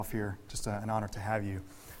Here. Just an honor to have you.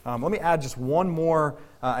 Let me add just one more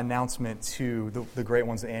announcement to the great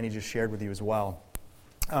ones that Annie just shared with you as well.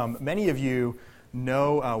 Many of you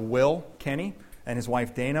know Will Kenny and his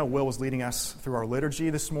wife Dana. Will was leading us through our liturgy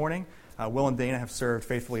this morning. Will and Dana have served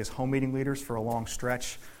faithfully as home meeting leaders for a long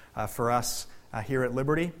stretch for us here at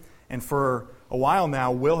Liberty. And for a while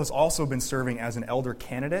now, Will has also been serving as an elder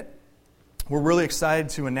candidate. We're really excited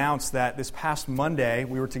to announce that this past Monday,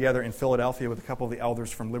 we were together in Philadelphia with a couple of the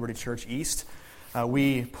elders from Liberty Church East.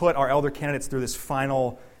 We put our elder candidates through this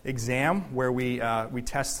final exam where we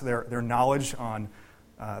test their knowledge on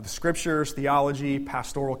the Scriptures, theology,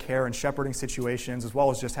 pastoral care, and shepherding situations, as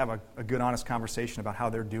well as just have a good, honest conversation about how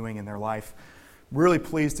they're doing in their life. Really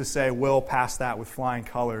pleased to say Will passed that with flying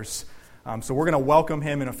colors. So we're going to welcome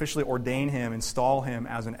him and officially ordain him, install him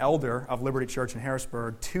as an elder of Liberty Church in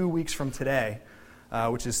Harrisburg 2 weeks from today,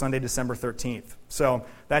 which is Sunday, December 13th. So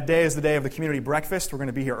that day is the day of the community breakfast. We're going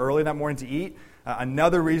to be here early that morning to eat.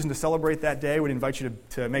 Another reason to celebrate that day, we'd invite you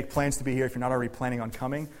to make plans to be here if you're not already planning on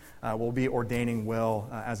coming. We'll be ordaining Will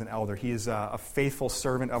as an elder. He is a faithful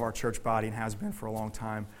servant of our church body and has been for a long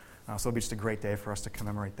time. So it'll be just a great day for us to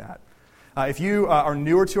commemorate that. If you are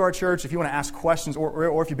newer to our church, if you want to ask questions,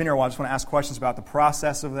 or if you've been here a while, just want to ask questions about the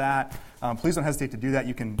process of that, please don't hesitate to do that.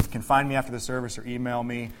 You can find me after the service or email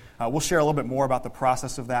me. We'll share a little bit more about the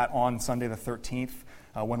process of that on Sunday the 13th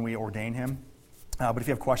when we ordain him. But if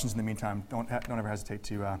you have questions in the meantime, don't ever hesitate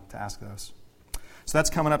to ask those. So that's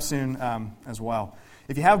coming up soon as well.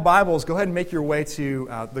 If you have Bibles, go ahead and make your way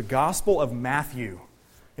to the Gospel of Matthew.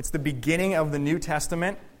 It's the beginning of the New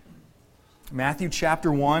Testament, Matthew chapter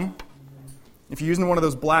 1. If you're using one of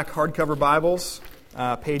those black hardcover Bibles,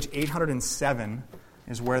 page 807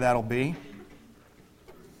 is where that'll be.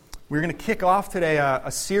 We're going to kick off today a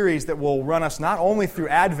series that will run us not only through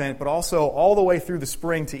Advent, but also all the way through the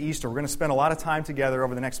spring to Easter. We're going to spend a lot of time together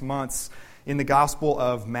over the next months in the Gospel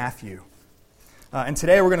of Matthew. And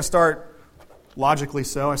today we're going to start, logically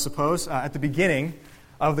so, I suppose, at the beginning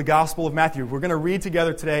of the Gospel of Matthew. We're going to read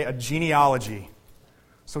together today a genealogy.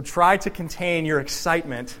 So try to contain your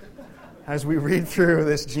excitement as we read through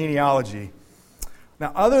this genealogy.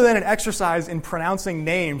 Now, other than an exercise in pronouncing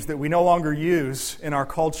names that we no longer use in our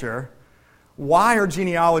culture, why are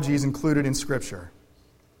genealogies included in Scripture?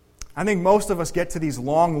 I think most of us get to these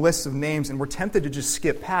long lists of names and we're tempted to just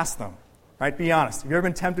skip past them. Right? Be honest. Have you ever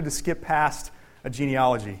been tempted to skip past a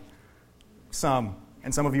genealogy? Some.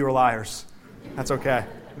 And some of you are liars. That's okay.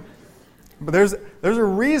 But there's a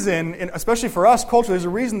reason, especially for us culturally, there's a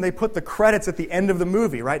reason they put the credits at the end of the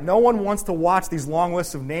movie, right? No one wants to watch these long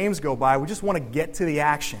lists of names go by. We just want to get to the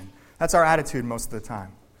action. That's our attitude most of the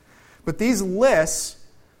time. But these lists,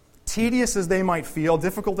 tedious as they might feel,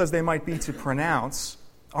 difficult as they might be to pronounce,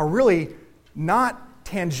 are really not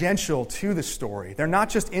tangential to the story. They're not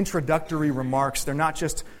just introductory remarks. They're not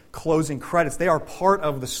just closing credits. They are part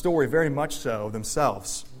of the story, very much so,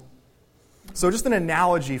 themselves. So just an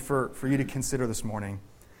analogy for you to consider this morning.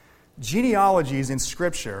 Genealogies in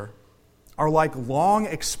Scripture are like long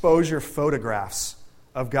exposure photographs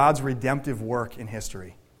of God's redemptive work in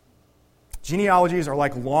history. Genealogies are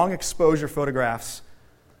like long exposure photographs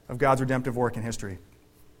of God's redemptive work in history.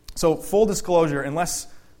 So full disclosure, unless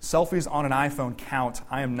selfies on an iPhone count,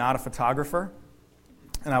 I am not a photographer.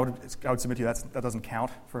 And I would submit to you that doesn't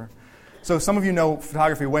count. So some of you know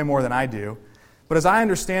photography way more than I do. But as I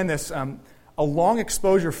understand this, a long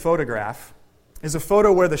exposure photograph is a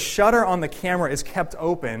photo where the shutter on the camera is kept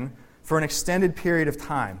open for an extended period of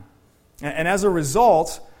time. And as a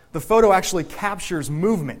result, the photo actually captures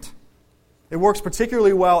movement. It works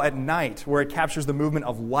particularly well at night, where it captures the movement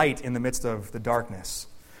of light in the midst of the darkness.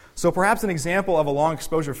 So perhaps an example of a long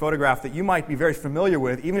exposure photograph that you might be very familiar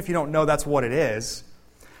with, even if you don't know that's what it is,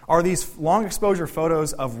 are these long exposure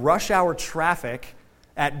photos of rush hour traffic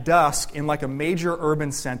at dusk in like a major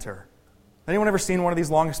urban center. Anyone ever seen one of these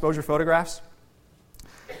long exposure photographs?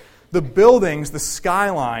 The buildings, the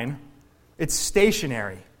skyline, it's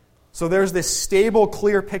stationary. So there's this stable,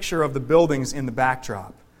 clear picture of the buildings in the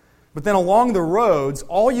backdrop. But then along the roads,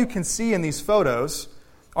 all you can see in these photos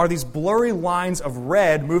are these blurry lines of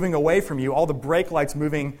red moving away from you, all the brake lights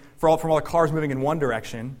moving, from all the cars moving in one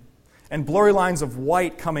direction, and blurry lines of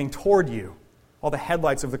white coming toward you, all the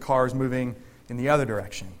headlights of the cars moving in the other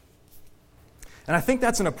direction. And I think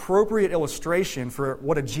that's an appropriate illustration for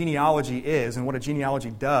what a genealogy is and what a genealogy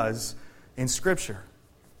does in Scripture.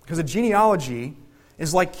 Because a genealogy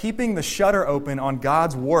is like keeping the shutter open on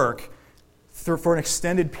God's work for an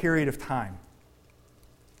extended period of time.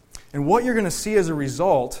 And what you're going to see as a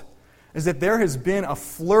result is that there has been a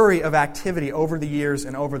flurry of activity over the years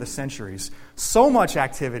and over the centuries. So much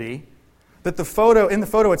activity that in the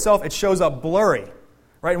photo itself, it shows up blurry.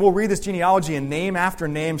 Right? And we'll read this genealogy and name after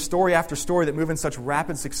name, story after story that move in such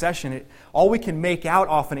rapid succession. All we can make out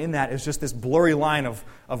often in that is just this blurry line of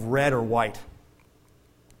red or white.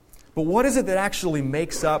 But what is it that actually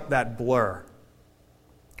makes up that blur?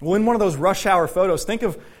 Well, in one of those rush hour photos, think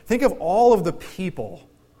of all of the people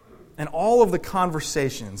and all of the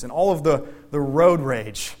conversations and all of the road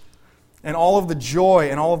rage and all of the joy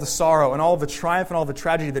and all of the sorrow and all of the triumph and all of the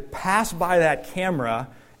tragedy that pass by that camera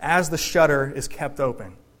as the shutter is kept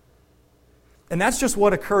open. And that's just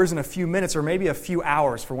what occurs in a few minutes or maybe a few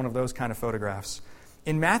hours for one of those kind of photographs.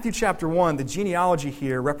 In Matthew chapter 1, the genealogy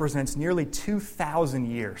here represents nearly 2,000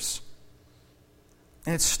 years.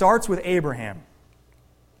 And it starts with Abraham,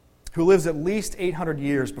 who lives at least 800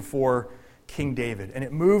 years before King David. And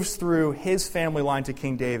it moves through his family line to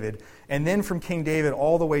King David, and then from King David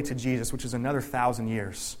all the way to Jesus, which is another 1,000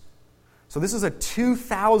 years. So this is a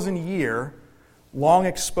 2,000-year long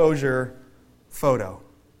exposure photo.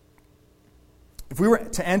 If we were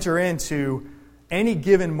to enter into any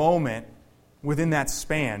given moment within that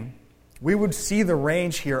span, we would see the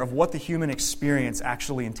range here of what the human experience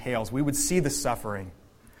actually entails. We would see the suffering,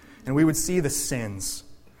 and we would see the sins,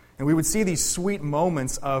 and we would see these sweet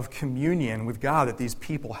moments of communion with God that these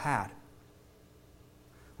people had.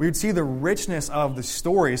 We would see the richness of the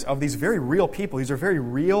stories of these very real people. These are very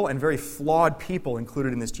real and very flawed people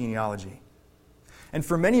included in this genealogy. And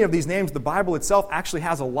for many of these names, the Bible itself actually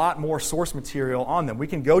has a lot more source material on them. We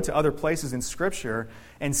can go to other places in Scripture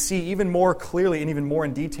and see even more clearly and even more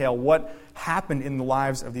in detail what happened in the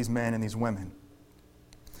lives of these men and these women.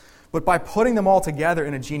 But by putting them all together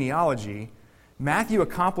in a genealogy, Matthew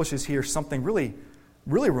accomplishes here something really,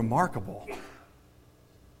 really remarkable.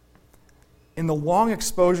 In the long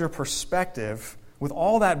exposure perspective, with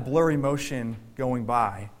all that blurry motion going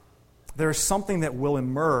by, there's something that will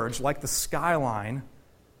emerge, like the skyline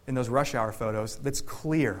in those rush hour photos, that's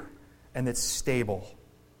clear and that's stable.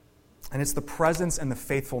 And it's the presence and the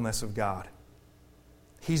faithfulness of God.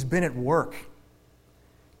 He's been at work.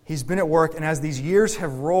 He's been at work, and as these years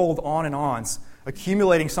have rolled on and on,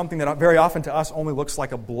 accumulating something that very often to us only looks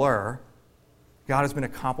like a blur, God has been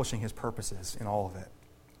accomplishing His purposes in all of it.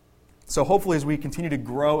 So hopefully as we continue to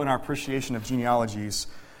grow in our appreciation of genealogies,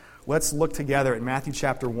 let's look together at Matthew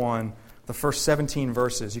chapter 1, the first 17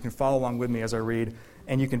 verses. You can follow along with me as I read,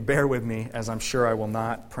 and you can bear with me, as I'm sure I will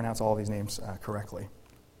not pronounce all of these names correctly.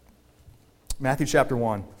 Matthew chapter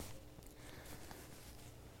 1.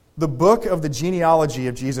 The book of the genealogy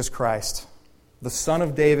of Jesus Christ, the son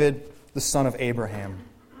of David, the son of Abraham.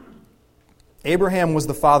 Abraham was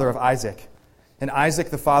the father of Isaac, and Isaac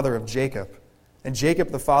the father of Jacob, and Jacob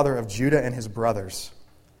the father of Judah and his brothers,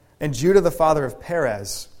 and Judah the father of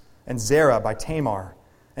Perez, and Zerah by Tamar,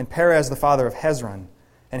 and Perez the father of Hezron,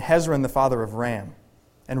 and Hezron the father of Ram,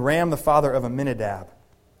 and Ram the father of Amminadab,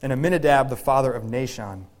 and Amminadab the father of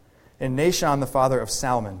Nahshon, and Nahshon the father of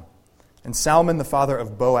Salmon, and Salmon the father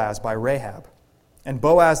of Boaz by Rahab, and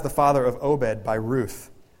Boaz the father of Obed by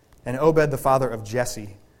Ruth, and Obed the father of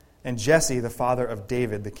Jesse, and Jesse the father of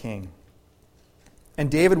David the king. And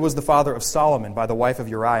David was the father of Solomon by the wife of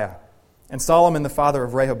Uriah, and Solomon the father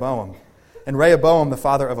of Rehoboam, and Rehoboam the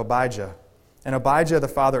father of Abijah, and Abijah the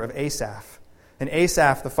father of Asaph, and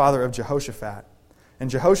Asaph the father of Jehoshaphat, and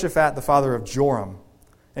Jehoshaphat the father of Joram,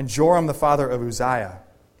 and Joram the father of Uzziah,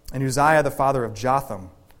 and Uzziah the father of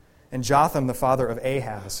Jotham, and Jotham the father of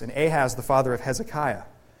Ahaz, and Ahaz the father of Hezekiah,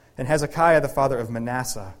 and Hezekiah the father of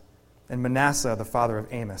Manasseh, and Manasseh the father of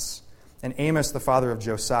Amos, and Amos the father of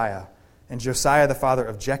Josiah, and Josiah the father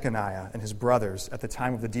of Jeconiah and his brothers at the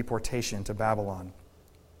time of the deportation to Babylon.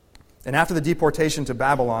 And after the deportation to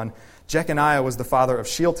Babylon, Jeconiah was the father of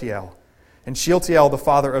Shealtiel, and Shealtiel the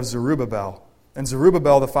father of Zerubbabel, and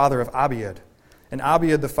Zerubbabel the father of Abiud, and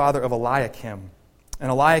Abiud the father of Eliakim, and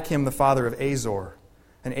Eliakim the father of Azor,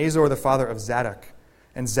 and Azor the father of Zadok,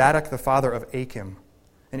 and Zadok the father of Achim,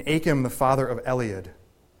 and Achim the father of Eliud,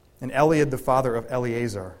 and Eliud the father of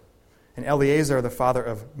Eleazar, and Eleazar the father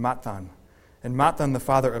of Matthan, and Matthan the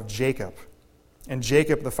father of Jacob, and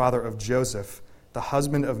Jacob the father of Joseph, the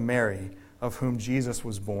husband of Mary, of whom Jesus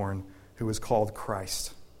was born, who is called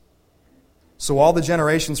Christ. So all the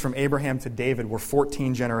generations from Abraham to David were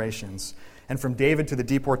 14 generations, and from David to the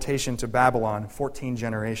deportation to Babylon, 14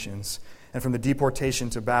 generations, and from the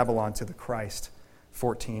deportation to Babylon to the Christ,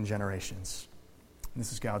 14 generations. And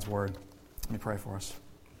this is God's word. Let me pray for us.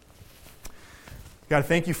 God,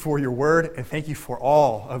 thank you for your word, and thank you for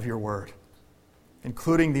all of your word,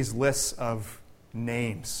 including these lists of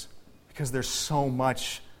names, because there's so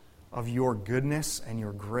much of your goodness and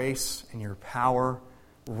your grace and your power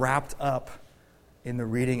wrapped up in the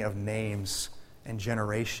reading of names and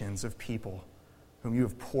generations of people whom you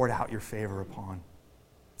have poured out your favor upon.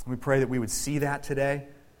 And we pray that we would see that today.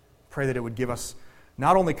 Pray that it would give us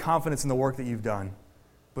not only confidence in the work that you've done,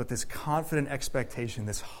 but this confident expectation,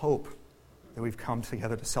 this hope that we've come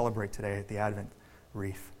together to celebrate today at the Advent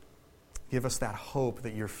wreath. Give us that hope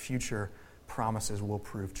that your future promises will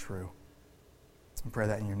prove true. I pray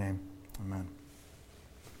that in your name. Amen.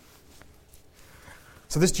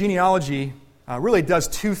 So this genealogy really does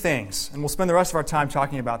two things, and we'll spend the rest of our time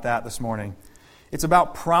talking about that this morning. It's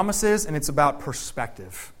about promises and it's about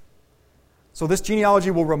perspective. So this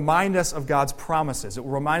genealogy will remind us of God's promises. It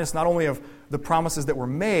will remind us not only of the promises that were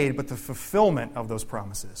made, but the fulfillment of those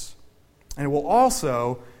promises. And it will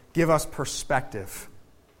also give us perspective.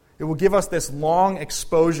 It will give us this long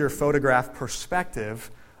exposure photograph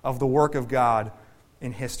perspective of the work of God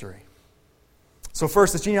in history. So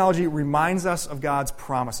first, this genealogy reminds us of God's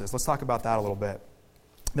promises. Let's talk about that a little bit.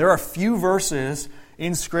 There are a few verses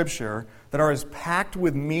in Scripture that are as packed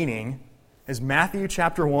with meaning as Matthew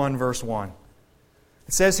chapter 1, verse 1.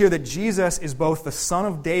 It says here that Jesus is both the son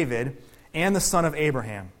of David and the son of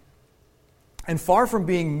Abraham. And far from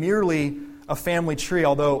being merely a family tree,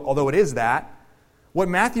 although it is that, what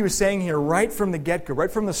Matthew is saying here right from the get-go,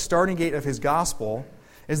 right from the starting gate of his gospel,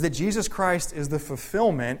 is that Jesus Christ is the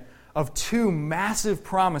fulfillment of two massive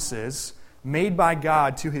promises made by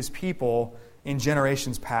God to his people in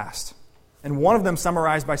generations past. And one of them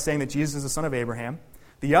summarized by saying that Jesus is the son of Abraham.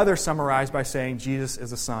 The other summarized by saying Jesus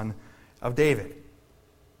is the son of David.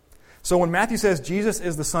 So when Matthew says Jesus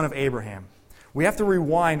is the son of Abraham, we have to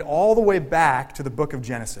rewind all the way back to the book of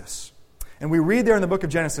Genesis. And we read there in the book of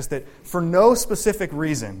Genesis that for no specific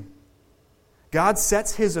reason, God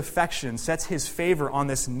sets his affection, sets his favor on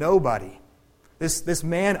this nobody, this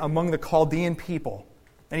man among the Chaldean people.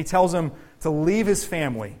 And he tells him to leave his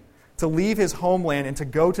family, to leave his homeland, and to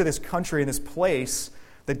go to this country and this place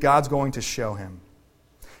that God's going to show him.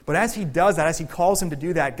 But as he does that, as he calls him to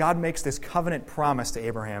do that, God makes this covenant promise to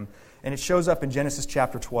Abraham. And it shows up in Genesis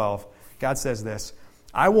chapter 12. God says this,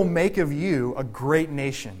 "I will make of you a great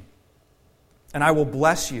nation, and I will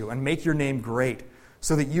bless you and make your name great,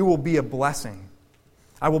 so that you will be a blessing.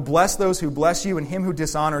 I will bless those who bless you, and him who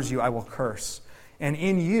dishonors you I will curse. And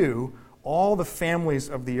in you all the families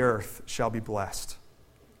of the earth shall be blessed."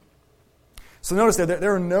 So notice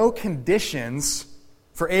there are no conditions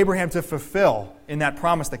for Abraham to fulfill in that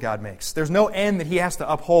promise that God makes. There's no end that he has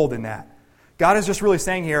to uphold in that. God is just really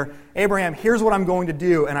saying here, Abraham, here's what I'm going to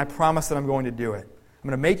do, and I promise that I'm going to do it. I'm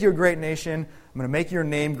going to make you a great nation. I'm going to make your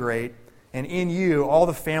name great. And in you, all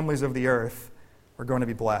the families of the earth are going to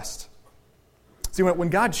be blessed. See, when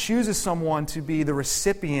God chooses someone to be the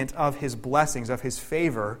recipient of his blessings, of his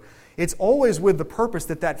favor, it's always with the purpose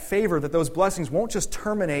that that favor, that those blessings won't just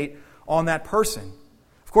terminate on that person.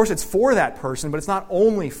 Of course, it's for that person, but it's not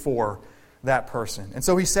only for that person. And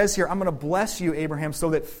so he says here, I'm going to bless you, Abraham, so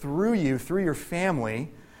that through you, through your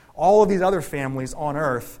family, all of these other families on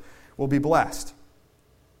earth will be blessed.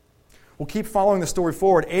 We'll keep following the story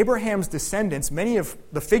forward. Abraham's descendants, many of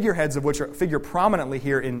the figureheads of which figure prominently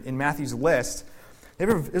here in Matthew's list,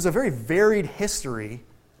 there's a very varied history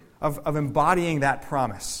of embodying that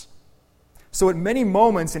promise. So at many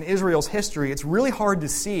moments in Israel's history, it's really hard to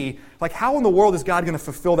see, like, how in the world is God going to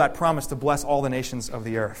fulfill that promise to bless all the nations of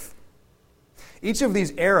the earth? Each of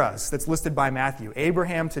these eras that's listed by Matthew,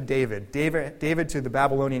 Abraham to David to the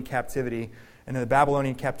Babylonian captivity, and then the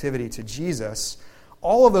Babylonian captivity to Jesus,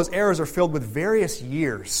 all of those eras are filled with various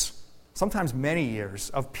years, sometimes many years,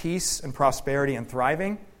 of peace and prosperity and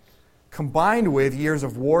thriving, combined with years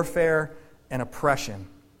of warfare and oppression.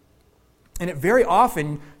 And it very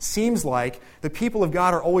often seems like the people of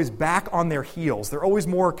God are always back on their heels. They're always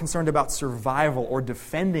more concerned about survival or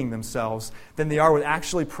defending themselves than they are with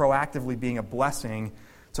actually proactively being a blessing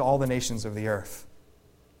to all the nations of the earth.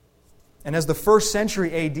 And as the first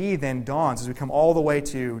century AD then dawns, as we come all the way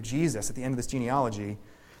to Jesus at the end of this genealogy,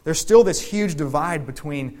 there's still this huge divide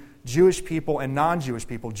between Jewish people and non-Jewish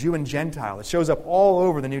people, Jew and Gentile. It shows up all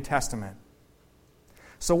over the New Testament.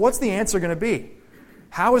 So what's the answer going to be?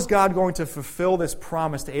 How is God going to fulfill this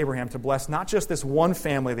promise to Abraham to bless not just this one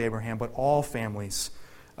family of Abraham, but all families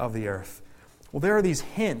of the earth? Well, there are these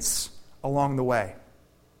hints along the way,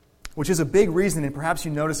 which is a big reason, and perhaps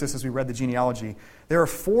you noticed this as we read the genealogy. There are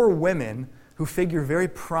 4 women who figure very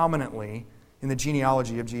prominently in the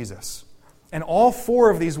genealogy of Jesus. And all 4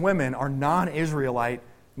 of these women are non-Israelite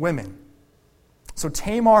women. So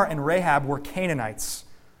Tamar and Rahab were Canaanites.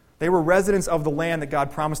 They were residents of the land that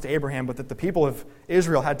God promised to Abraham, but that the people of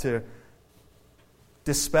Israel had to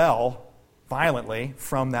dispel violently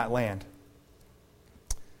from that land.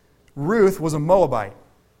 Ruth was a Moabite.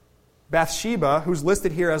 Bathsheba, who's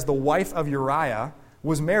listed here as the wife of Uriah,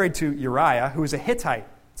 was married to Uriah, who is a Hittite.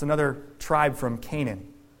 It's another tribe from Canaan.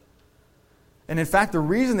 And in fact, the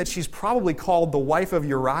reason that she's probably called the wife of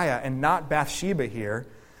Uriah and not Bathsheba here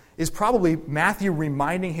is probably Matthew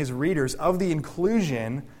reminding his readers of the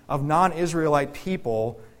inclusion of non-Israelite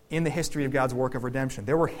people in the history of God's work of redemption.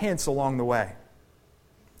 There were hints along the way.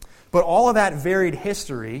 But all of that varied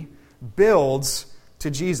history builds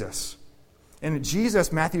to Jesus. And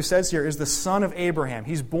Jesus, Matthew says here, is the son of Abraham.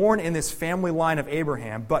 He's born in this family line of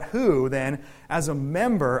Abraham, but who then, as a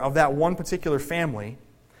member of that one particular family,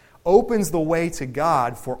 opens the way to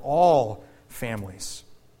God for all families.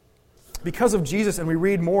 Because of Jesus, and we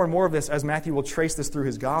read more and more of this as Matthew will trace this through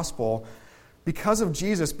his gospel, because of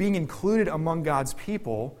Jesus, being included among God's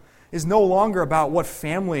people is no longer about what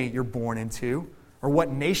family you're born into or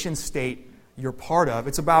what nation state you're part of.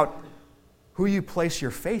 It's about who you place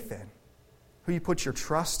your faith in, who you put your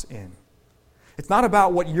trust in. It's not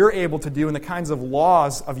about what you're able to do and the kinds of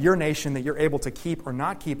laws of your nation that you're able to keep or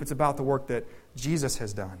not keep. It's about the work that Jesus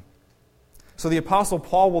has done. So the Apostle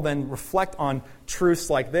Paul will then reflect on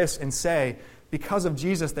truths like this and say, because of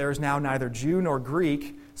Jesus, there is now neither Jew nor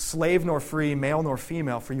Greek, slave nor free, male nor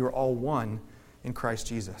female, for you are all one in Christ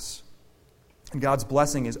Jesus. And God's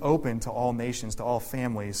blessing is open to all nations, to all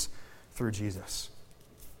families through Jesus.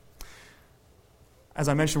 As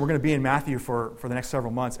I mentioned, we're going to be in Matthew for the next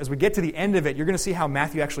several months. As we get to the end of it, you're going to see how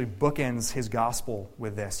Matthew actually bookends his gospel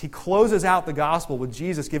with this. He closes out the gospel with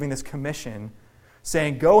Jesus giving this commission,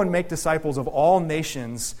 saying, go and make disciples of all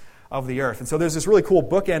nations of the earth. And so there's this really cool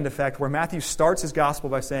bookend effect where Matthew starts his gospel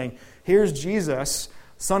by saying, here's Jesus,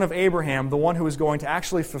 son of Abraham, the one who is going to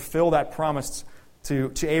actually fulfill that promise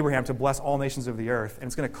to Abraham to bless all nations of the earth. And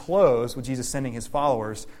it's going to close with Jesus sending his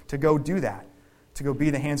followers to go do that, to go be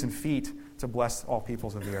the hands and feet to bless all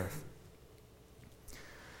peoples of the earth.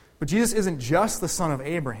 But Jesus isn't just the son of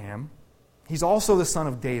Abraham, he's also the son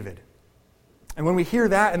of David. And when we hear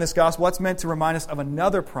that in this gospel, that's meant to remind us of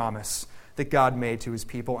another promise that God made to his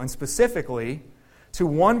people, and specifically to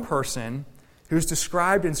one person who's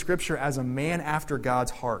described in Scripture as a man after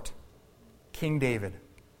God's heart, King David.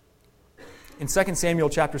 In 2 Samuel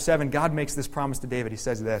chapter 7, God makes this promise to David. He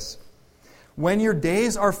says this, when your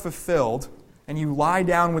days are fulfilled and you lie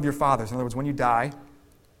down with your fathers, in other words, when you die,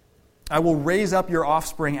 I will raise up your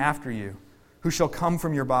offspring after you, who shall come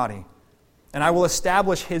from your body, and I will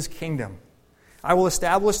establish his kingdom. I will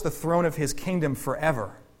establish the throne of his kingdom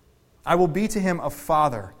forever. I will be to him a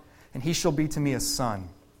father, and he shall be to me a son.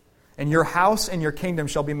 And your house and your kingdom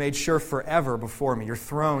shall be made sure forever before me. Your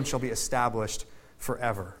throne shall be established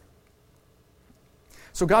forever.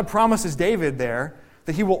 So God promises David there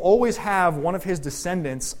that he will always have one of his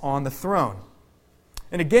descendants on the throne.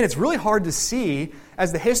 And again, it's really hard to see,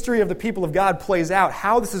 as the history of the people of God plays out,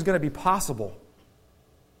 how this is going to be possible.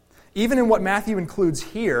 Even in what Matthew includes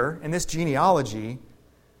here, in this genealogy,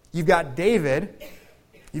 you've got David,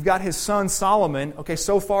 you've got his son Solomon. Okay,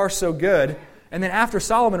 so far so good. And then after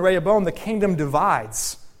Solomon, Rehoboam, the kingdom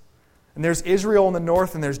divides. And there's Israel in the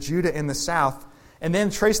north and there's Judah in the south. And then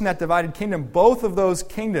tracing that divided kingdom, both of those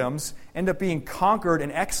kingdoms end up being conquered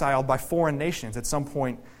and exiled by foreign nations at some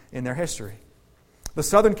point in their history. The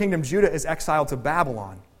southern kingdom, Judah, is exiled to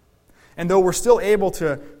Babylon. And though we're still able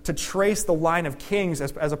to trace the line of kings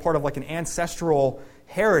as a part of like an ancestral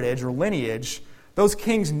heritage or lineage, those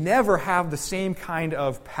kings never have the same kind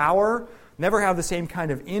of power, never have the same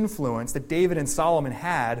kind of influence that David and Solomon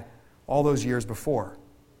had all those years before.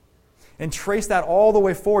 And trace that all the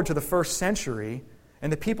way forward to the first century,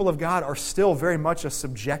 and the people of God are still very much a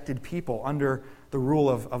subjected people under the rule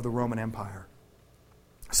of the Roman Empire.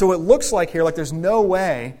 So it looks like here, like there's no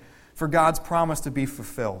way for God's promise to be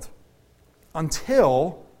fulfilled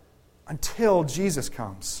until Jesus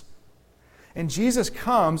comes. And Jesus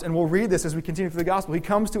comes, and we'll read this as we continue through the gospel, he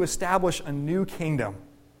comes to establish a new kingdom.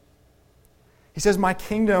 He says, my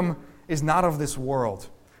kingdom is not of this world.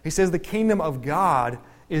 He says the kingdom of God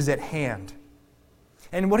is at hand.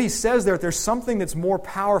 And what he says there's something that's more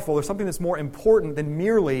powerful, there's something that's more important than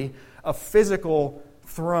merely a physical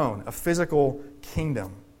throne, a physical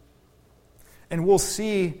kingdom. And we'll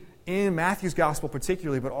see in Matthew's gospel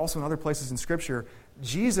particularly, but also in other places in Scripture,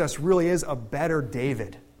 Jesus really is a better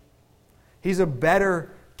David. He's a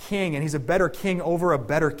better king, and he's a better king over a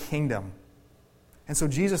better kingdom. And so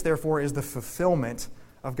Jesus, therefore, is the fulfillment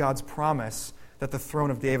of God's promise that the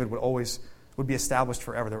throne of David would be established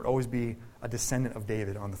forever. There would always be a descendant of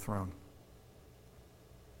David on the throne.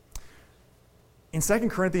 In 2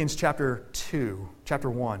 Corinthians chapter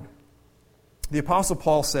 1, The Apostle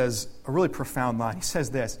Paul says a really profound line. He says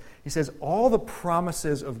this. He says, all the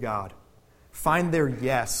promises of God find their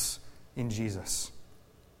yes in Jesus.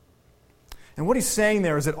 And what he's saying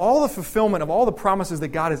there is that all the fulfillment of all the promises that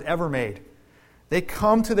God has ever made, they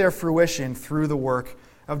come to their fruition through the work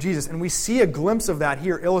of Jesus. And we see a glimpse of that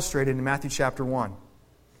here illustrated in Matthew chapter 1.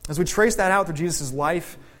 As we trace that out through Jesus'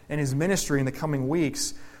 life and his ministry in the coming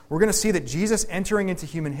weeks, we're going to see that Jesus entering into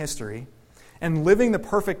human history and living the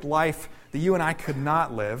perfect life that you and I could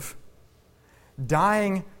not live,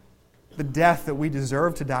 dying the death that we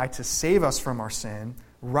deserve to die to save us from our sin,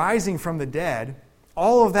 rising from the dead,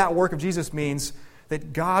 all of that work of Jesus means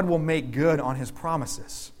that God will make good on his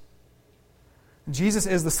promises. Jesus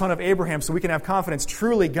is the son of Abraham, so we can have confidence.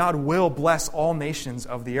 Truly, God will bless all nations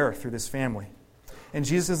of the earth through this family. And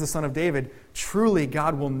Jesus is the son of David. Truly,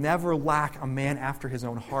 God will never lack a man after his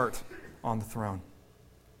own heart on the throne.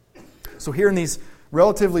 So here in these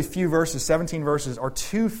relatively few verses, 17 verses, are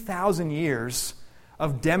 2,000 years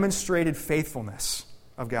of demonstrated faithfulness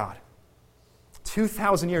of God.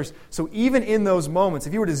 2,000 years. So even in those moments,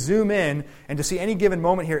 if you were to zoom in and to see any given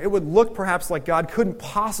moment here, it would look perhaps like God couldn't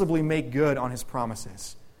possibly make good on his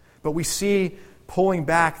promises. But we see, pulling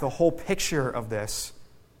back the whole picture of this,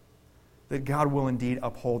 that God will indeed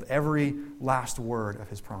uphold every last word of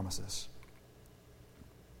his promises.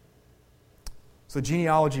 So the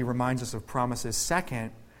genealogy reminds us of promises.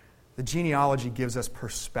 Second, the genealogy gives us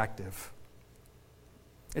perspective.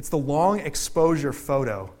 It's the long exposure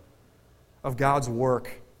photo of God's work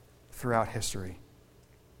throughout history.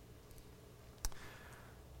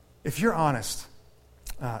 If you're honest,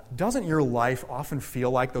 doesn't your life often feel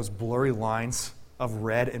like those blurry lines of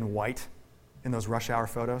red and white in those rush hour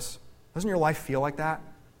photos? Doesn't your life feel like that?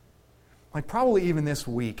 Like probably even this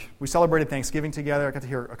week. We celebrated Thanksgiving together. I got to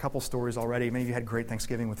hear a couple stories already. Many of you had great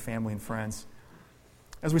Thanksgiving with family and friends.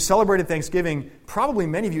 As we celebrated Thanksgiving, probably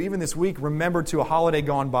many of you, even this week, remembered to a holiday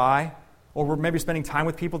gone by, or were maybe spending time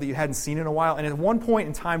with people that you hadn't seen in a while, and at one point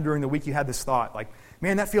in time during the week you had this thought, like,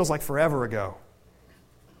 man, that feels like forever ago.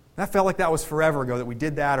 That felt like that was forever ago that we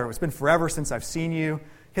did that, or it's been forever since I've seen you.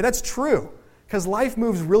 Okay, that's true, because life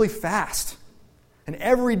moves really fast. And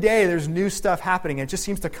every day there's new stuff happening, and it just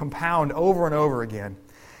seems to compound over and over again.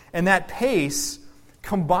 And that pace,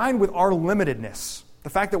 combined with our limitedness, the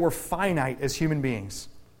fact that we're finite as human beings,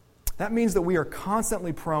 that means that we are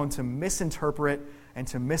constantly prone to misinterpret and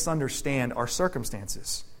to misunderstand our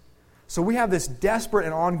circumstances. So we have this desperate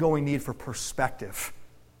and ongoing need for perspective.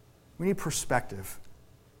 We need perspective.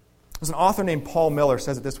 There's an author named Paul Miller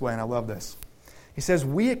says it this way, and I love this. He says,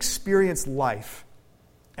 we experience life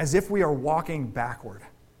as if we are walking backward.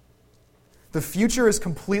 The future is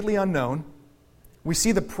completely unknown. We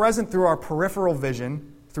see the present through our peripheral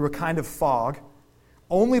vision, through a kind of fog.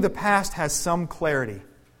 Only the past has some clarity,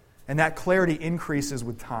 and that clarity increases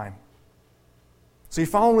with time. So you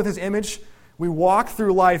follow with his image? We walk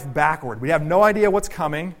through life backward. We have no idea what's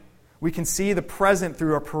coming. We can see the present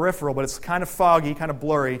through our peripheral, but it's kind of foggy, kind of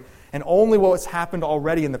blurry, and only what's happened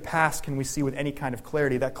already in the past can we see with any kind of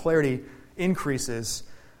clarity. That clarity increases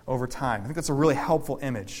over time. I think that's a really helpful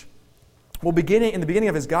image. Well, in the beginning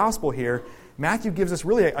of his gospel here, Matthew gives us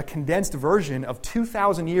really a condensed version of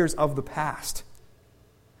 2,000 years of the past.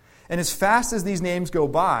 And as fast as these names go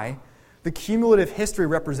by, the cumulative history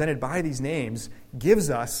represented by these names gives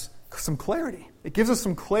us some clarity. It gives us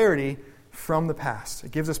some clarity from the past.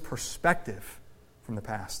 It gives us perspective from the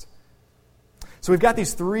past. So we've got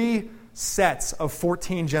these three sets of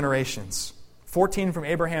 14 generations. 14 from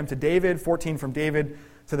Abraham to David, 14 from David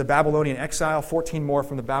to the Babylonian exile, 14 more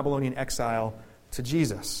from the Babylonian exile to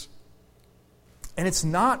Jesus. And it's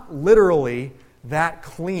not literally that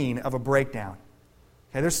clean of a breakdown.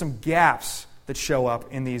 Okay, there's some gaps that show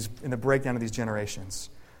up in the breakdown of these generations.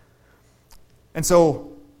 And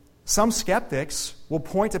so some skeptics will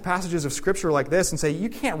point to passages of Scripture like this and say, you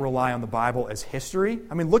can't rely on the Bible as history.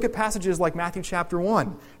 I mean, look at passages like Matthew chapter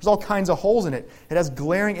 1. There's all kinds of holes in it. It has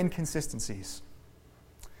glaring inconsistencies.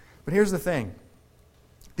 But here's the thing.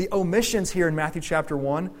 The omissions here in Matthew chapter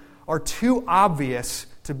 1 are too obvious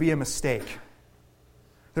to be a mistake.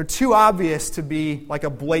 They're too obvious to be like a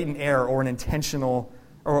blatant error or an intentional,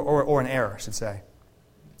 or an error, I should say.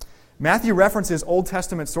 Matthew references Old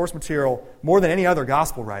Testament source material more than any other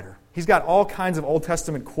gospel writer. He's got all kinds of Old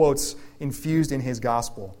Testament quotes infused in his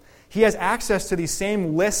gospel. He has access to these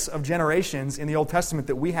same lists of generations in the Old Testament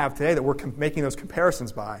that we have today that we're making those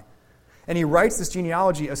comparisons by. And he writes this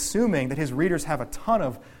genealogy assuming that his readers have a ton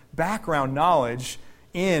of background knowledge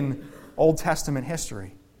in Old Testament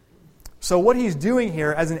history. So what he's doing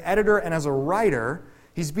here as an editor and as a writer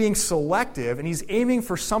He's being selective, and he's aiming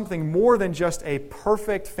for something more than just a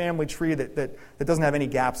perfect family tree that doesn't have any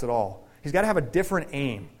gaps at all. He's got to have a different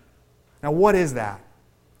aim. Now, what is that?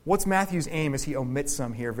 What's Matthew's aim as he omits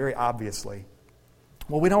some here very obviously?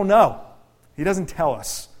 Well, we don't know. He doesn't tell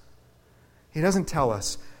us. He doesn't tell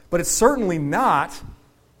us. But it's certainly not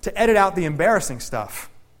to edit out the embarrassing stuff.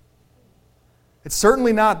 It's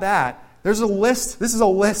certainly not that. There's a list. This is a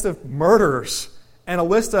list of murderers and a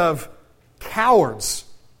list of cowards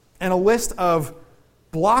and a list of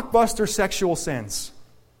blockbuster sexual sins.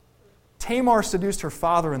 Tamar seduced her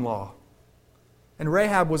father-in-law, and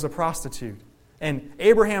Rahab was a prostitute. And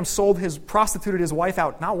Abraham prostituted his wife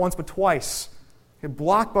out not once but twice.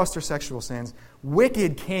 Blockbuster sexual sins.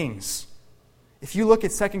 Wicked kings. If you look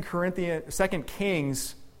at 2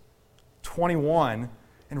 Kings 21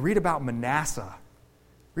 and read about Manasseh,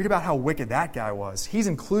 read about how wicked that guy was. He's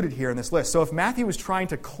included here in this list. So if Matthew was trying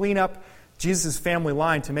to clean up Jesus' family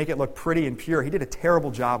line to make it look pretty and pure, he did a terrible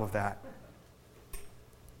job of that.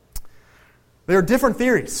 There are different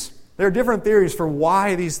theories. There are different theories for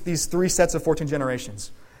why these three sets of 14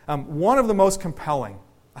 generations. One of the most compelling,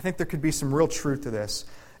 I think there could be some real truth to this,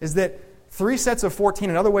 is that 3 sets of 14,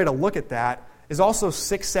 another way to look at that, is also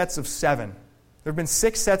 6 sets of 7. There have been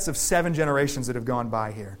 6 sets of 7 generations that have gone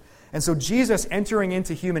by here. And so Jesus entering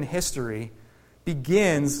into human history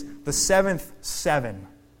begins the 7th 7.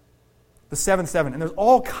 The 7th 7. And there's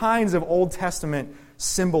all kinds of Old Testament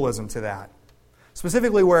symbolism to that.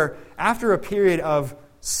 Specifically where after a period of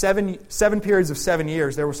 7 periods of 7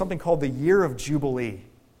 years, there was something called the year of Jubilee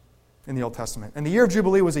in the Old Testament. And the year of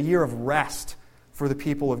Jubilee was a year of rest for the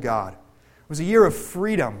people of God. It was a year of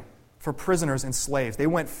freedom for prisoners and slaves. They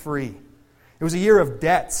went free. It was a year of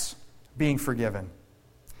debts being forgiven.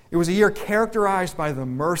 It was a year characterized by the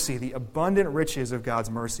mercy, the abundant riches of God's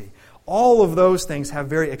mercy. All of those things have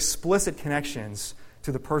very explicit connections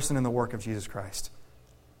to the person and the work of Jesus Christ.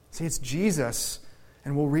 See, it's Jesus,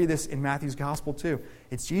 and we'll read this in Matthew's gospel too.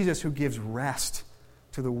 It's Jesus who gives rest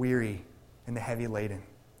to the weary and the heavy laden.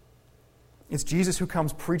 It's Jesus who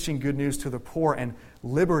comes preaching good news to the poor and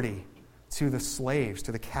liberty to the slaves,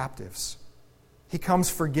 to the captives. He comes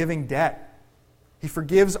forgiving debt. He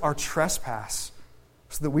forgives our trespass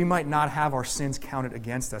so that we might not have our sins counted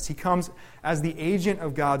against us. He comes as the agent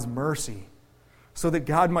of God's mercy so that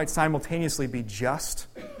God might simultaneously be just.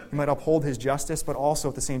 He might uphold his justice, but also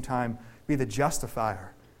at the same time be the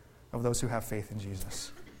justifier of those who have faith in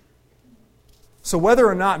Jesus. So whether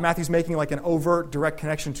or not Matthew's making like an overt, direct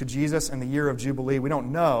connection to Jesus and the year of Jubilee, we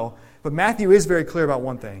don't know. But Matthew is very clear about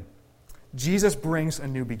one thing. Jesus brings a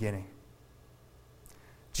new beginning.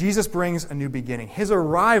 Jesus brings a new beginning. His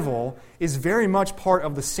arrival is very much part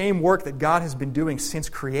of the same work that God has been doing since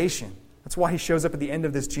creation. That's why he shows up at the end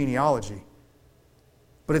of this genealogy.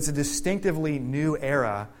 But it's a distinctively new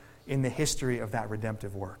era in the history of that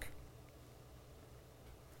redemptive work.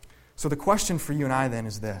 So the question for you and I then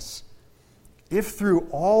is this. If through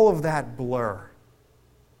all of that blur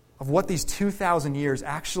of what these 2,000 years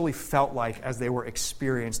actually felt like as they were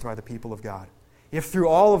experienced by the people of God, if through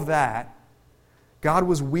all of that, God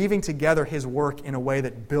was weaving together his work in a way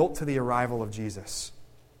that built to the arrival of Jesus,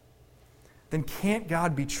 then can't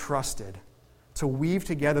God be trusted to weave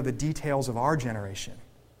together the details of our generation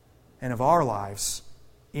and of our lives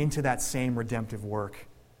into that same redemptive work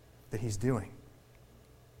that he's doing?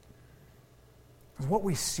 Because what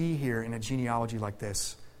we see here in a genealogy like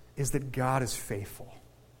this is that God is faithful.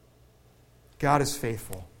 God is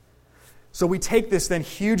faithful. So we take this then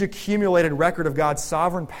huge accumulated record of God's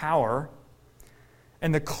sovereign power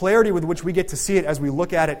and the clarity with which we get to see it as we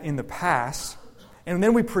look at it in the past, and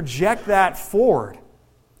then we project that forward.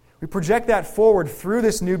 We project that forward through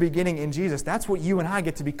this new beginning in Jesus. That's what you and I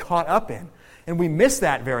get to be caught up in. And we miss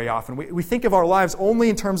that very often. We think of our lives only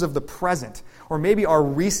in terms of the present, or maybe our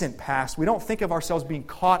recent past. We don't think of ourselves being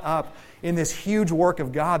caught up in this huge work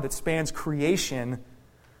of God that spans creation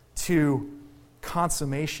to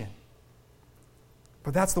consummation.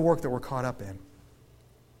 But that's the work that we're caught up in.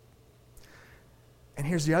 And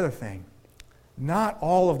here's the other thing. Not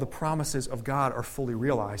all of the promises of God are fully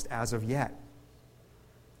realized as of yet.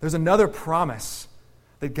 There's another promise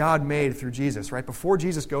that God made through Jesus, right? Before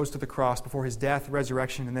Jesus goes to the cross, before his death,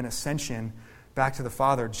 resurrection, and then ascension back to the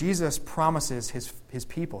Father, Jesus promises his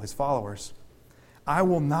people, his followers, I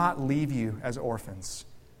will not leave you as orphans.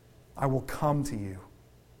 I will come to you.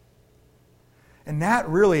 And that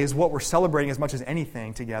really is what we're celebrating as much as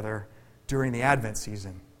anything together during the Advent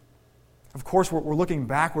season. Of course, we're looking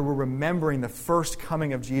backward. We're remembering the first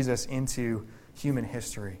coming of Jesus into human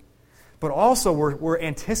history. But also, we're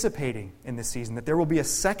anticipating in this season that there will be a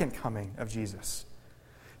second coming of Jesus.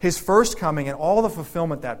 His first coming and all the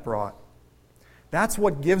fulfillment that brought. That's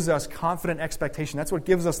what gives us confident expectation. That's what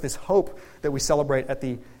gives us this hope that we celebrate at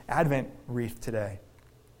the Advent wreath today.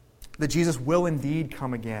 That Jesus will indeed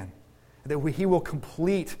come again. That He will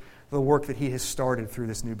complete the work that He has started through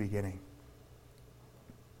this new beginning.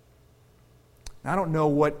 Now, I don't know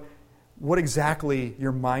what exactly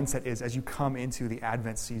your mindset is as you come into the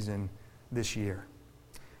Advent season this year.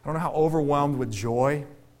 I don't know how overwhelmed with joy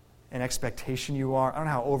and expectation you are. I don't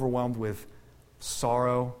know how overwhelmed with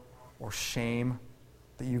sorrow or shame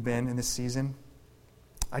that you've been in this season.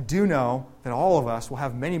 I do know that all of us will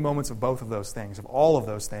have many moments of both of those things, of all of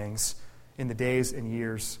those things, in the days and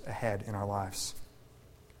years ahead in our lives.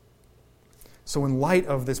 So in light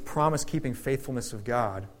of this promise-keeping faithfulness of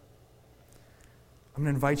God, I'm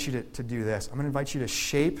going to invite you to do this. I'm going to invite you to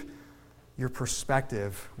shape your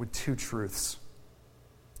perspective with two truths.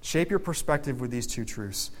 Shape your perspective with these two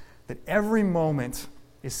truths. That every moment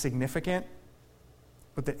is significant,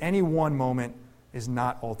 but that any one moment is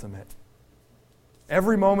not ultimate.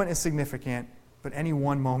 Every moment is significant, but any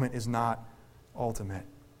one moment is not ultimate.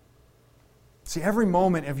 See, every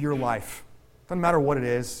moment of your life, doesn't matter what it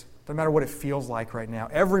is, doesn't matter what it feels like right now,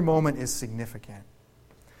 every moment is significant.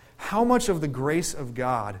 How much of the grace of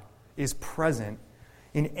God is present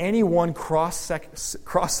in any one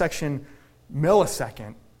cross-section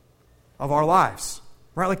millisecond of our lives?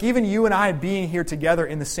 Right? Like even you and I being here together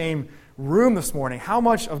in the same room this morning, how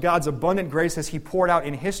much of God's abundant grace has He poured out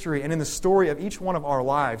in history and in the story of each one of our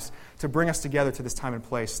lives to bring us together to this time and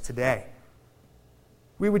place today?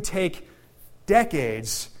 We would take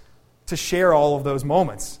decades to share all of those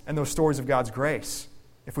moments and those stories of God's grace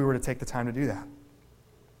if we were to take the time to do that.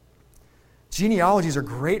 Genealogies are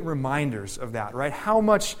great reminders of that, right? How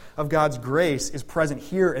much of God's grace is present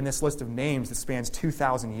here in this list of names that spans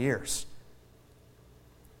 2,000 years?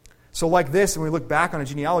 So like this, when we look back on a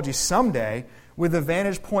genealogy someday, with the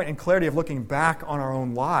vantage point and clarity of looking back on our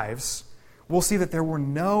own lives, we'll see that there were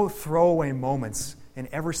no throwaway moments in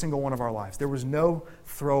every single one of our lives. There was no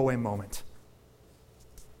throwaway moment.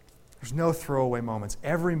 There's no throwaway moments.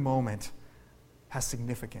 Every moment has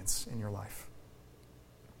significance in your life.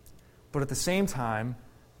 But at the same time,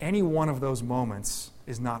 any one of those moments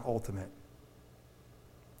is not ultimate.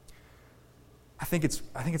 I think it's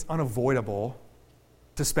unavoidable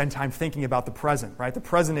to spend time thinking about the present, right? The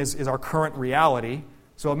present is our current reality,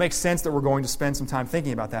 so it makes sense that we're going to spend some time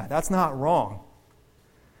thinking about that. That's not wrong.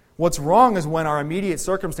 What's wrong is when our immediate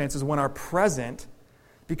circumstances, when our present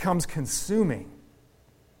becomes consuming,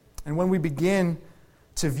 and when we begin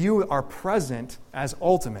to view our present as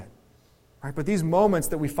ultimate. Right? But these moments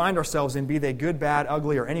that we find ourselves in, be they good, bad,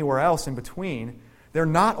 ugly, or anywhere else in between, they're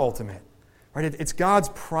not ultimate. Right? It's God's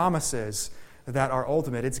promises that are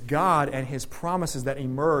ultimate. It's God and His promises that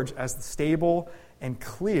emerge as stable and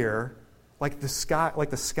clear, like the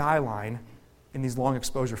skyline in these long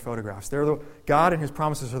exposure photographs. God and His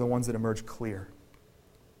promises are the ones that emerge clear.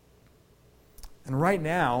 And right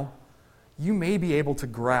now, you may be able to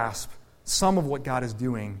grasp some of what God is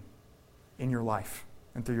doing in your life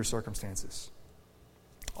and through your circumstances.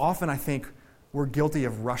 Often, I think, we're guilty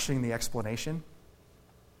of rushing the explanation.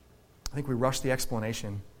 I think we rush the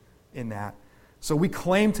explanation in that. So we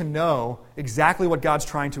claim to know exactly what God's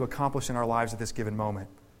trying to accomplish in our lives at this given moment.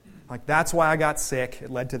 Like, that's why I got sick, it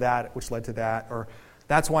led to that, which led to that, or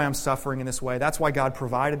that's why I'm suffering in this way, that's why God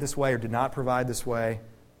provided this way or did not provide this way.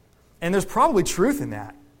 And there's probably truth in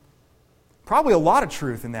that. Probably a lot of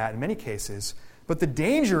truth in that in many cases. But the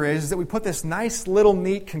danger is that we put this nice little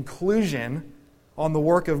neat conclusion on the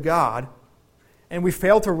work of God, and we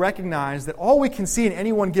fail to recognize that all we can see in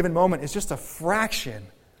any one given moment is just a fraction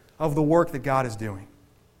of the work that God is doing.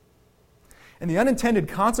 And the unintended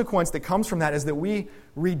consequence that comes from that is that we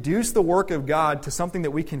reduce the work of God to something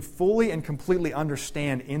that we can fully and completely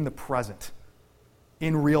understand in the present,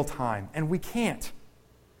 in real time. And we can't.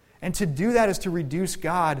 And to do that is to reduce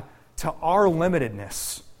God to our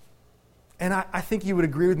limitedness. And I think you would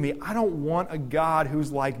agree with me, I don't want a God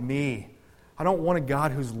who's like me. I don't want a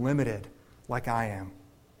God who's limited like I am.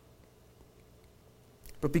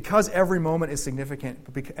 But because every moment is significant,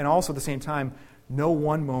 and also at the same time, no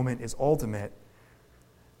one moment is ultimate,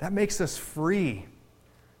 that makes us free.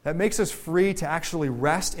 That makes us free to actually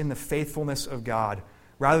rest in the faithfulness of God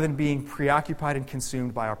rather than being preoccupied and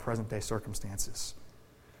consumed by our present-day circumstances.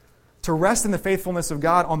 To rest in the faithfulness of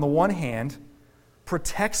God, on the one hand,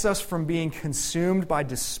 protects us from being consumed by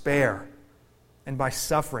despair and by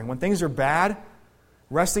suffering. When things are bad,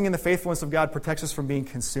 resting in the faithfulness of God protects us from being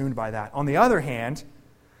consumed by that. On the other hand,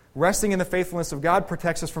 resting in the faithfulness of God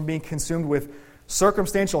protects us from being consumed with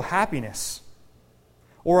circumstantial happiness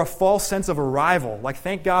or a false sense of arrival. Like,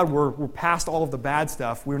 thank God we're past all of the bad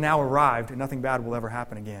stuff. We're now arrived, and nothing bad will ever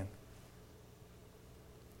happen again.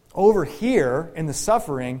 Over here, in the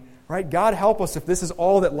suffering, right, God help us if this is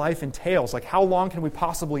all that life entails. Like, how long can we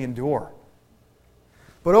possibly endure?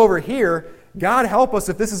 But over here, God help us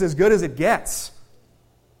if this is as good as it gets.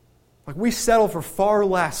 Like, we settle for far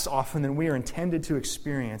less often than we are intended to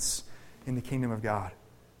experience in the kingdom of God.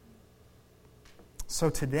 So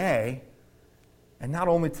today, and not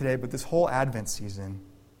only today, but this whole Advent season,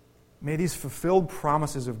 may these fulfilled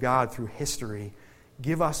promises of God through history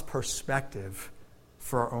give us perspective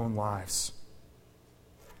for our own lives.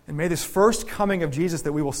 And may this first coming of Jesus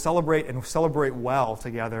that we will celebrate and celebrate well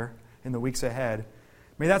together in the weeks ahead,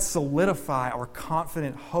 may that solidify our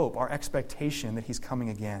confident hope, our expectation that He's coming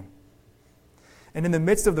again. And in the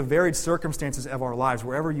midst of the varied circumstances of our lives,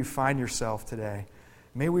 wherever you find yourself today,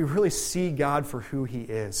 may we really see God for who He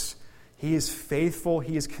is. He is faithful,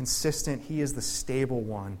 He is consistent, He is the stable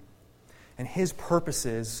one. And His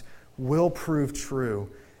purposes will prove true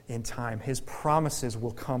in time. His promises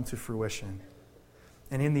will come to fruition.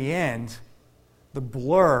 And in the end, the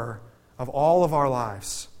blur of all of our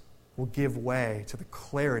lives will give way to the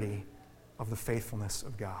clarity of the faithfulness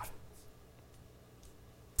of God.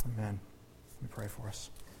 Amen. Let me pray for us.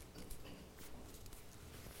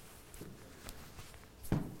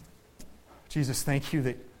 Jesus, thank you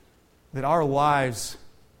that our lives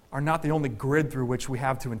are not the only grid through which we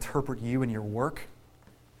have to interpret you and your work.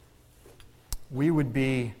 We would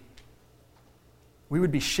be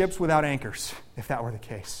ships without anchors if that were the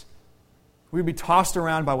case. We would be tossed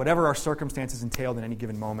around by whatever our circumstances entailed in any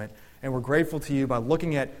given moment. And we're grateful to you by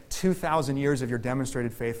looking at 2,000 years of your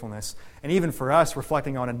demonstrated faithfulness, and even for us,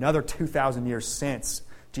 reflecting on another 2,000 years since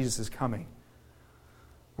Jesus' coming.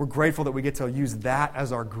 We're grateful that we get to use that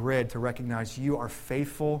as our grid to recognize you are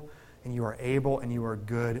faithful, and you are able, and you are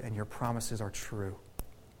good, and your promises are true.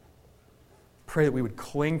 Pray that we would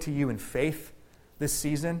cling to you in faith this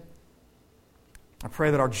season. I pray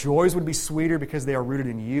that our joys would be sweeter because they are rooted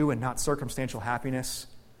in you and not circumstantial happiness.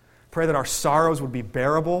 Pray that our sorrows would be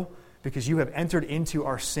bearable because you have entered into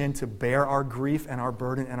our sin to bear our grief and our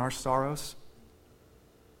burden and our sorrows.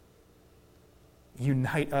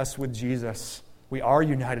 Unite us with Jesus. We are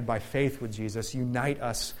united by faith with Jesus. Unite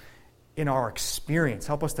us in our experience.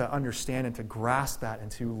 Help us to understand and to grasp that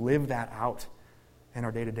and to live that out in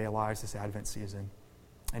our day-to-day lives this Advent season.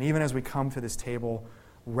 And even as we come to this table,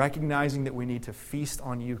 recognizing that we need to feast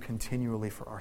on you continually for our